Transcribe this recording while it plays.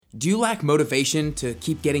Do you lack motivation to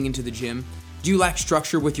keep getting into the gym? Do you lack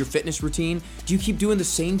structure with your fitness routine? Do you keep doing the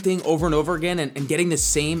same thing over and over again and getting the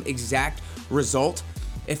same exact result?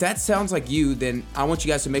 If that sounds like you, then I want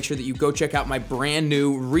you guys to make sure that you go check out my brand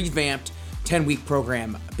new revamped 10-week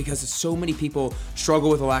program, because so many people struggle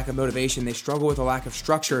with a lack of motivation. They struggle with a lack of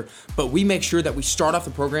structure, but we make sure that we start off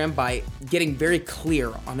the program by getting very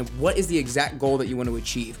clear on what is the exact goal that you want to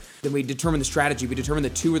achieve. Then we determine the strategy. We determine the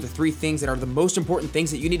 2 or the 3 things that are the most important things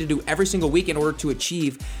that you need to do every single week in order to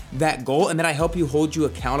achieve that goal. And then I help you hold you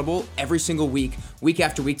accountable every single week, week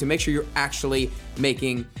after week, to make sure you're actually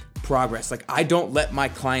making progress. Like, I don't let my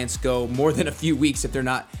clients go more than a few weeks if they're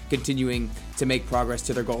not continuing to make progress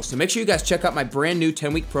to their goals. So make sure you guys check out my brand new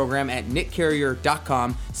 10-week program at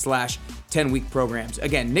nickcarrier.com/10-week programs.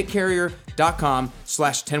 Again,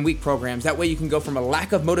 nickcarrier.com/10-week programs. That way you can go from a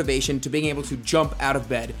lack of motivation to being able to jump out of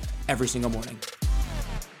bed every single morning.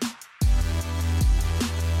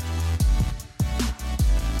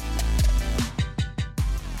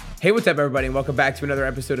 Hey, what's up, everybody, and welcome back to another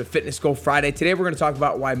episode of Fitness Goal Friday. Today, we're going to talk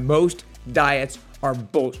about why most diets are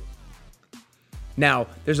bullshit. Now,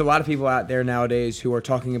 there's a lot of people out there nowadays who are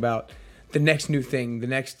talking about the next new thing, the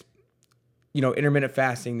next, intermittent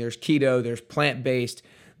fasting. There's keto, there's plant-based,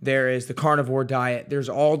 there is the carnivore diet. There's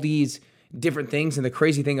all these different things, and the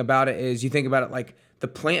crazy thing about it is you think about it like the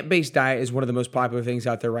plant-based diet is one of the most popular things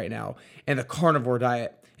out there right now, and the carnivore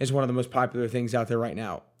diet is one of the most popular things out there right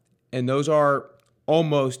now. And those are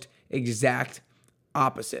almost exact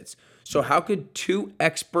opposites. So how could 2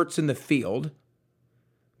 experts in the field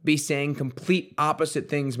be saying complete opposite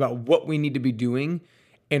things about what we need to be doing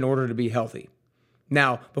in order to be healthy?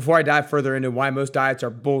 Now, before I dive further into why most diets are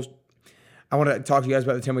bullshit, I want to talk to you guys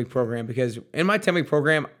about the 10-week program, because in my 10-week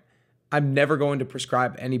program, I'm never going to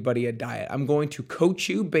prescribe anybody a diet. I'm going to coach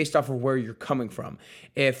you based off of where you're coming from.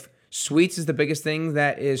 If sweets is the biggest thing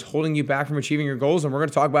that is holding you back from achieving your goals, and we're going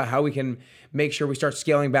to talk about how we can make sure we start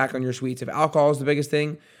scaling back on your sweets. If alcohol is the biggest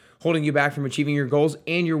thing holding you back from achieving your goals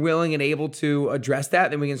and you're willing and able to address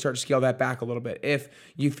that, then we can start to scale that back a little bit. If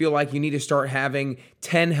you feel like you need to start having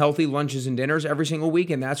 10 healthy lunches and dinners every single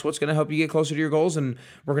week, and that's what's going to help you get closer to your goals, and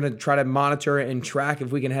we're going to try to monitor and track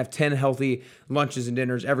if we can have 10 healthy lunches and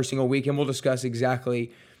dinners every single week, and we'll discuss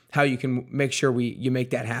exactly how you can make sure you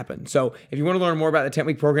make that happen. So if you want to learn more about the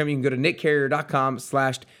 10-week program, you can go to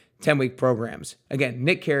nickcarrier.com/10-week programs. Again,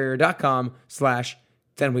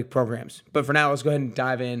 nickcarrier.com/10-week programs. But for now, let's go ahead and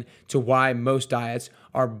dive in to why most diets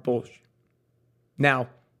are bullshit. Now,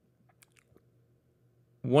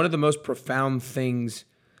 one of the most profound things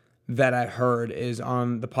that I heard is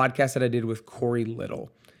on the podcast that I did with Corey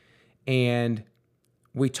Little. And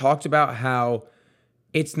we talked about how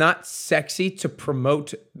it's not sexy to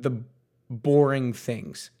promote the boring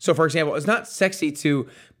things. So for example, it's not sexy to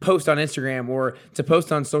post on Instagram or to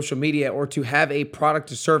post on social media or to have a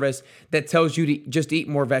product or service that tells you to just eat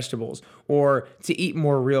more vegetables or to eat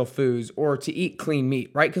more real foods or to eat clean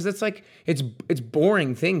meat, right? Because it's like, it's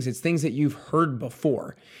boring things. It's things that you've heard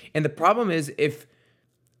before. And the problem is, if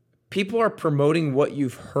people are promoting what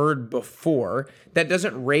you've heard before, that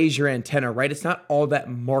doesn't raise your antenna, right? It's not all that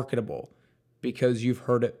marketable, because you've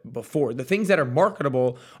heard it before. The things that are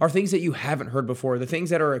marketable are things that you haven't heard before, the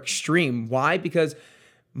things that are extreme. Why? Because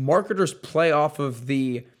marketers play off of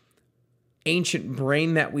the ancient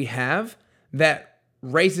brain that we have that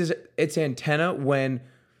raises its antenna when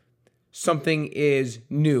something is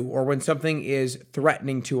new, or when something is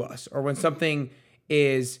threatening to us, or when something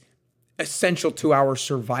is essential to our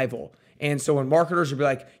survival. And so when marketers will be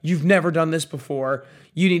like, you've never done this before,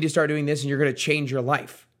 you need to start doing this and you're going to change your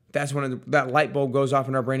life. That's when that light bulb goes off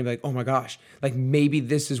in our brain and be like, oh my gosh, like maybe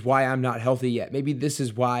this is why I'm not healthy yet. Maybe this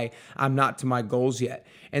is why I'm not to my goals yet.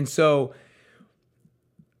 And so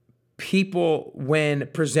people, when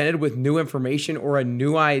presented with new information or a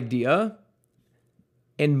new idea,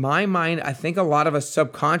 in my mind, I think a lot of us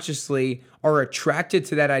subconsciously are attracted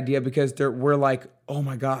to that idea because we're like, oh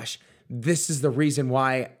my gosh, this is the reason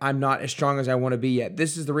why I'm not as strong as I want to be yet.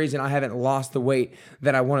 This is the reason I haven't lost the weight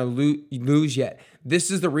that I want to lose yet.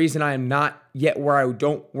 This is the reason I am not yet where I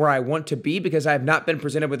want to be, because I have not been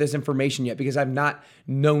presented with this information yet, because I've not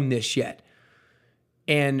known this yet.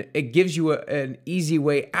 And it gives you an easy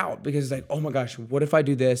way out, because it's like, oh my gosh, what if I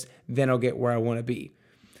do this? Then I'll get where I want to be.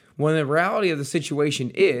 When the reality of the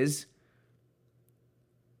situation is,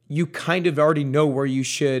 you kind of already know what you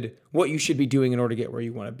should be doing in order to get where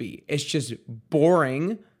you want to be. It's just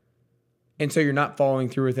boring, and so you're not following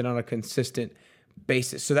through with it on a consistent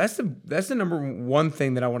basis. So that's the number one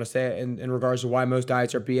thing that I want to say in regards to why most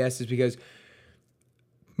diets are BS, is because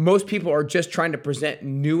most people are just trying to present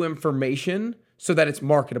new information so that it's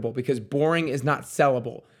marketable, because boring is not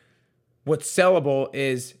sellable. What's sellable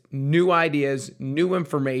is new ideas, new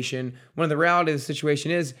information. One of the reality of the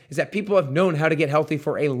situation is that people have known how to get healthy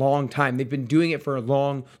for a long time. They've been doing it for a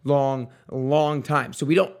long, long, long time. So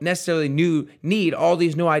we don't necessarily need all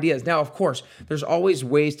these new ideas. Now, of course, there's always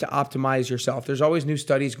ways to optimize yourself. There's always new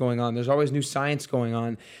studies going on. There's always new science going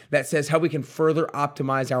on that says how we can further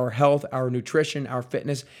optimize our health, our nutrition, our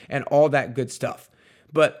fitness, and all that good stuff.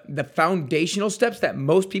 But the foundational steps that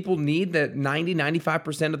most people need, that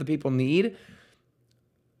 95% of the people need,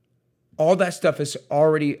 all that stuff is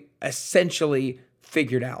already essentially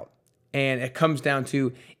figured out. And it comes down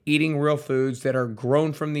to eating real foods that are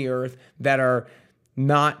grown from the earth, that are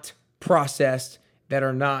not processed, that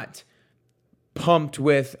are not pumped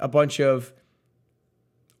with a bunch of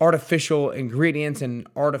artificial ingredients and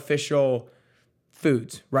artificial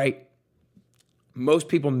foods, right? Most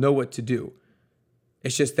people know what to do.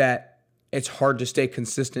 It's just that it's hard to stay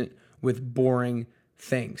consistent with boring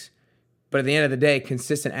things. But at the end of the day,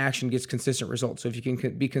 consistent action gets consistent results. So if you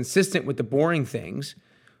can be consistent with the boring things,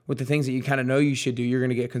 with the things that you kind of know you should do, you're going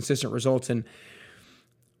to get consistent results. And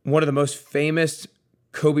one of the most famous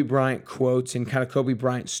Kobe Bryant quotes and kind of Kobe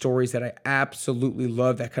Bryant stories that I absolutely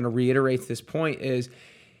love that kind of reiterates this point is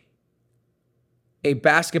a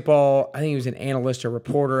basketball, I think he was an analyst or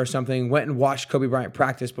reporter or something, went and watched Kobe Bryant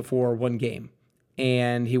practice before one game.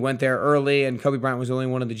 And he went there early, and Kobe Bryant was the only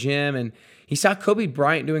one in the gym. And he saw Kobe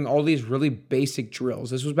Bryant doing all these really basic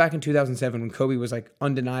drills. This was back in 2007 when Kobe was like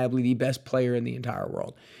undeniably the best player in the entire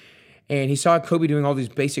world. And he saw Kobe doing all these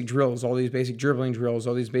basic drills, all these basic dribbling drills,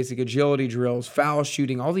 all these basic agility drills, foul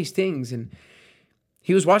shooting, all these things. And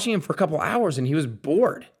he was watching him for a couple hours, and he was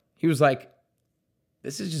bored. He was like,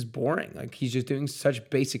 this is just boring. Like, he's just doing such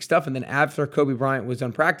basic stuff. And then after Kobe Bryant was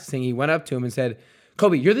done practicing, he went up to him and said,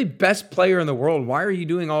 Kobe, you're the best player in the world. Why are you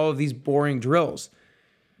doing all of these boring drills?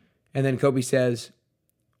 And then Kobe says,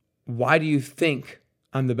 why do you think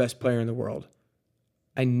I'm the best player in the world?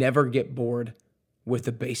 I never get bored with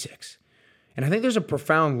the basics. And I think there's a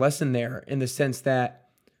profound lesson there in the sense that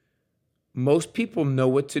most people know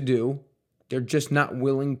what to do. They're just not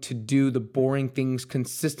willing to do the boring things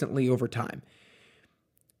consistently over time.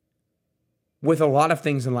 With a lot of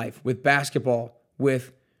things in life, with basketball,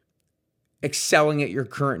 with excelling at your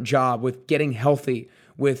current job, with getting healthy,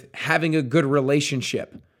 with having a good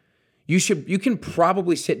relationship. You can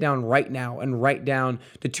probably sit down right now and write down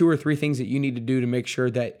the 2 or 3 things that you need to do to make sure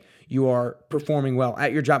that you are performing well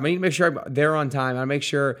at your job. I need to make sure I'm there on time. I make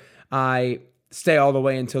sure I stay all the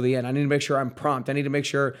way until the end. I need to make sure I'm prompt. I need to make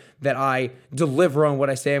sure that I deliver on what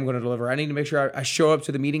I say I'm going to deliver. I need to make sure I show up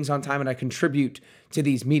to the meetings on time and I contribute to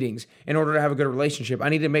these meetings in order to have a good relationship. I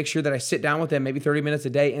need to make sure that I sit down with them maybe 30 minutes a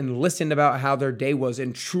day and listen about how their day was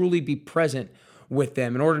and truly be present with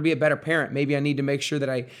them. In order to be a better parent, maybe I need to make sure that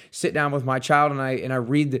I sit down with my child and I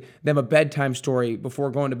read them a bedtime story before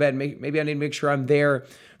going to bed. Maybe I need to make sure I'm there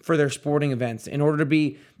for their sporting events. In order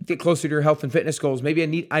to get closer to your health and fitness goals,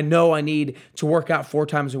 maybe I know I need to work out 4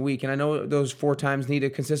 times a week, and I know those 4 times need to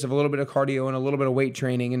consist of a little bit of cardio and a little bit of weight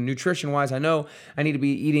training. And nutrition-wise, I know I need to be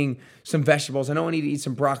eating some vegetables. I know I need to eat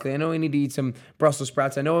some broccoli. I know I need to eat some Brussels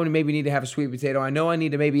sprouts. I know I maybe need to have a sweet potato. I know I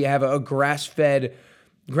need to maybe have a grass-fed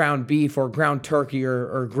ground beef or ground turkey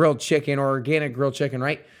or grilled chicken or organic grilled chicken,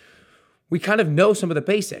 right? We kind of know some of the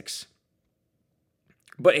basics.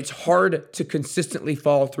 But it's hard to consistently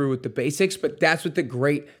follow through with the basics, but that's what the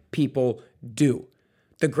great people do.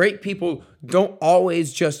 The great people don't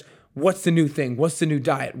always just, what's the new thing? What's the new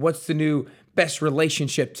diet? What's the new best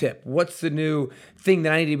relationship tip? What's the new thing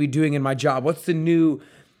that I need to be doing in my job? What's the new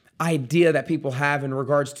idea that people have in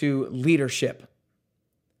regards to leadership?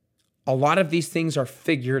 A lot of these things are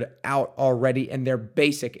figured out already, and they're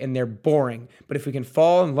basic and they're boring. But if we can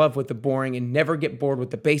fall in love with the boring and never get bored with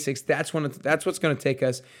the basics, that's what's going to take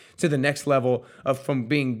us to the next level of from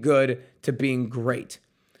being good to being great.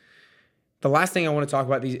 The last thing I want to talk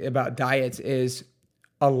about diets is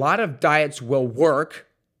a lot of diets will work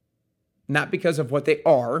not because of what they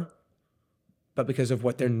are, but because of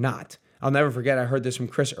what they're not. I'll never forget, I heard this from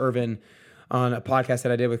Chris Irvin on a podcast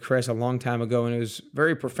that I did with Chris a long time ago, and it was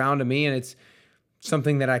very profound to me, and it's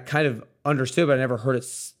something that I kind of understood, but I never heard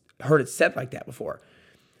it said like that before.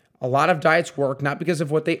 A lot of diets work not because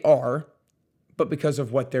of what they are, but because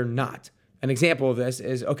of what they're not. An example of this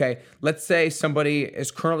is, okay, let's say somebody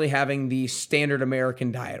is currently having the standard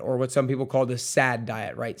American diet, or what some people call the SAD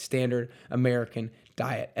diet, right? Standard American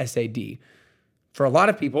diet, SAD. For a lot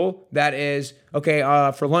of people, that is, okay,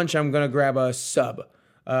 for lunch, I'm going to grab a sub.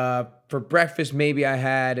 For breakfast, maybe I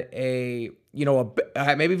had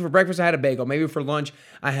maybe for breakfast I had a bagel. Maybe for lunch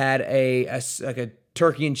I had a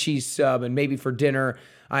turkey and cheese sub, and maybe for dinner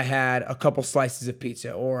I had a couple slices of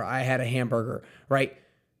pizza, or I had a hamburger, right?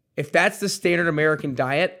 If that's the standard American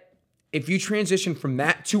diet, if you transition from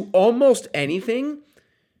that to almost anything,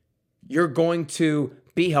 you're going to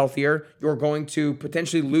be healthier. You're going to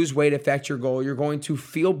potentially lose weight, affect your goal. You're going to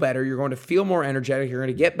feel better. You're going to feel more energetic. You're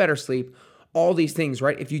going to get better sleep. All these things,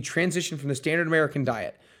 right? If you transition from the standard American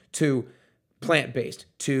diet to plant-based,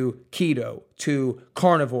 to keto, to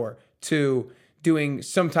carnivore, to doing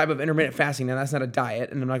some type of intermittent fasting. Now, that's not a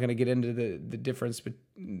diet, and I'm not going to get into the difference, but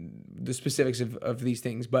the specifics of these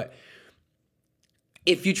things. But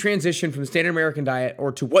if you transition from the standard American diet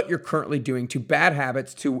or to what you're currently doing, to bad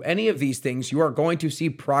habits, to any of these things, you are going to see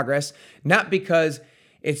progress, not because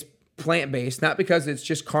it's plant-based, not because it's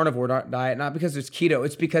just carnivore diet, not because it's keto.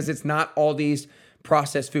 It's because it's not all these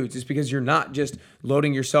processed foods. It's because you're not just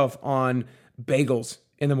loading yourself on bagels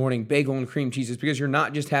in the morning, bagel and cream cheese. It's because you're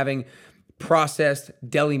not just having processed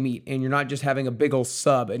deli meat and you're not just having a big old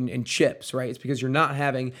sub and chips, right? It's because you're not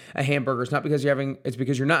having a hamburger. It's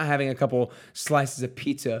because you're not having a couple slices of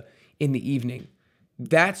pizza in the evening.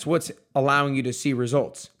 That's what's allowing you to see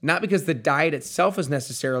results. Not because the diet itself is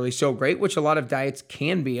necessarily so great, which a lot of diets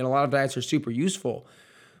can be, and a lot of diets are super useful.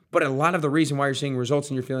 But a lot of the reason why you're seeing results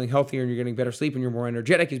and you're feeling healthier and you're getting better sleep and you're more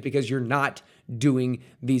energetic is because you're not doing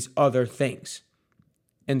these other things.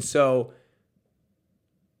 And so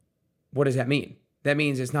what does that mean? That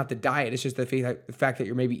means it's not the diet. It's just the fact that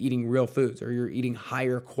you're maybe eating real foods or you're eating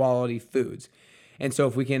higher quality foods. And so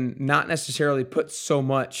if we can not necessarily give so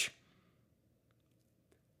much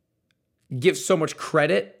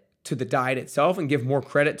credit to the diet itself and give more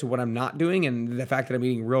credit to what I'm not doing and the fact that I'm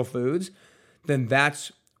eating real foods, then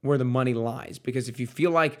that's where the money lies. Because if you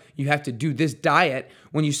feel like you have to do this diet,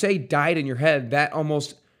 when you say diet in your head, that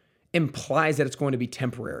almost implies that it's going to be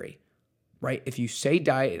temporary, right? If you say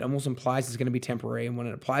diet, it almost implies it's going to be temporary. And when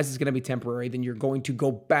it implies it's going to be temporary, then you're going to go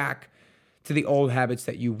back to the old habits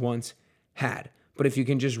that you once had. But if you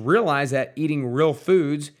can just realize that eating real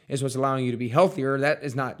foods is what's allowing you to be healthier, that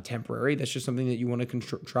is not temporary. That's just something that you want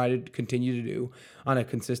to try to continue to do on a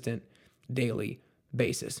consistent daily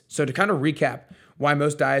basis. So to kind of recap why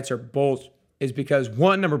most diets are bull is because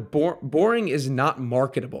boring is not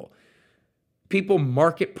marketable. People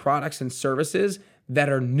market products and services that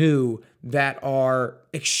are new, that are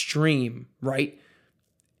extreme, right?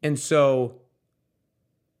 And so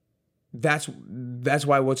that's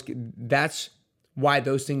why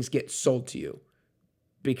those things get sold to you,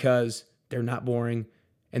 because they're not boring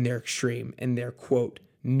and they're extreme and they're, quote,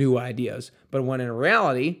 new ideas. But when in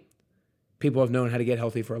reality, people have known how to get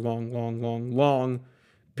healthy for a long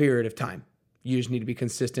period of time. You just need to be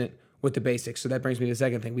consistent with the basics. So that brings me to the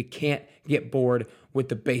second thing. We can't get bored with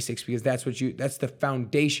the basics, because that's the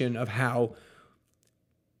foundation of how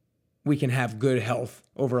we can have good health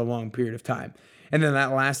over a long period of time. And then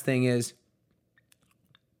that last thing is,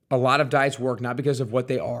 a lot of diets work not because of what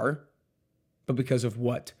they are, but because of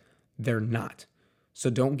what they're not. So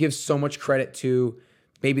don't give so much credit to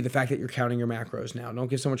maybe the fact that you're counting your macros now. Don't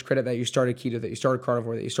give so much credit that you started keto, that you started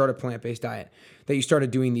carnivore, that you started plant-based diet, that you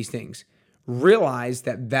started doing these things. Realize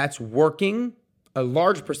that that's working a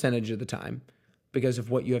large percentage of the time because of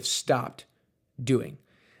what you have stopped doing.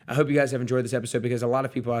 I hope you guys have enjoyed this episode, because a lot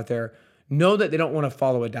of people out there know that they don't want to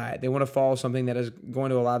follow a diet. They want to follow something that is going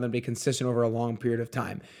to allow them to be consistent over a long period of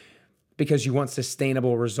time, because you want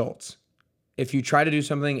sustainable results. If you try to do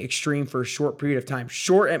something extreme for a short period of time,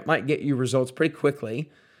 it might get you results pretty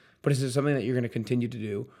quickly, but is it something that you're going to continue to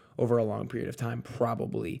do over a long period of time?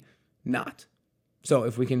 Probably not. So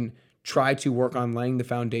if we can try to work on laying the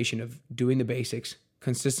foundation of doing the basics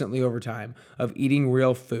consistently over time, of eating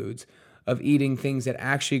real foods, of eating things that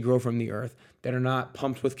actually grow from the earth, that are not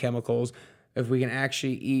pumped with chemicals, if we can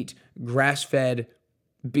actually eat grass-fed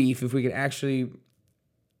beef, if we can actually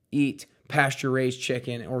eat pasture-raised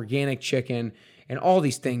chicken, organic chicken, and all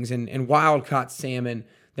these things, and wild-caught salmon,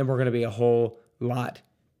 then we're going to be a whole lot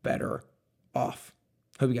better off.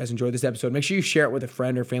 Hope you guys enjoyed this episode. Make sure you share it with a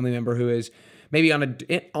friend or family member who is maybe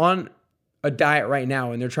on a diet right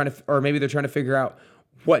now, and they're trying to figure out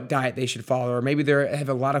what diet they should follow, or maybe they have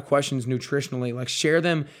a lot of questions nutritionally. Like, share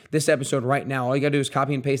them this episode right now. All you gotta do is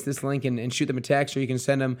copy and paste this link and shoot them a text, or you can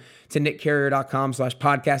send them to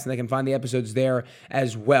nickcarrier.com/podcast, and they can find the episodes there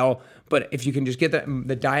as well. But if you can just get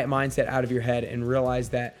the diet mindset out of your head and realize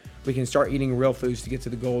that we can start eating real foods to get to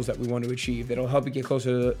the goals that we want to achieve, that'll help you get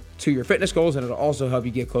closer to your fitness goals, and it'll also help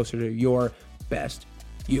you get closer to your best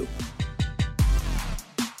you.